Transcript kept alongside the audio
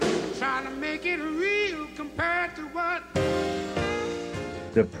trying to make it real compared to what.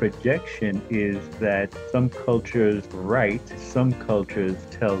 The projection is that some cultures write, some cultures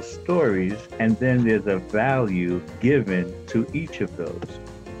tell stories, and then there's a value given to each of those.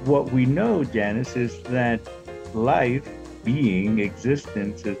 What we know, Janice, is that life, being,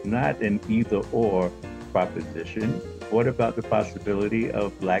 existence is not an either-or proposition. What about the possibility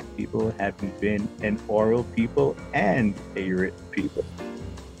of Black people having been an oral people and a written people?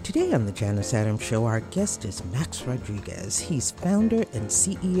 Today on the Janice Adams Show, our guest is Max Rodriguez. He's founder and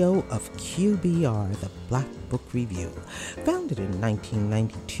CEO of QBR, the Black Book Review. Founded in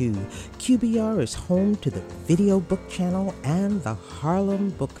 1992, QBR is home to the Video Book Channel and the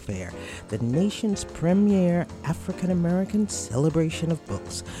Harlem Book Fair, the nation's premier African-American celebration of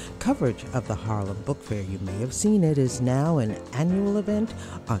books. Coverage of the Harlem Book Fair, you may have seen it, is now an annual event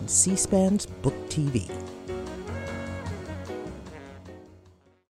on C-SPAN's BookTV.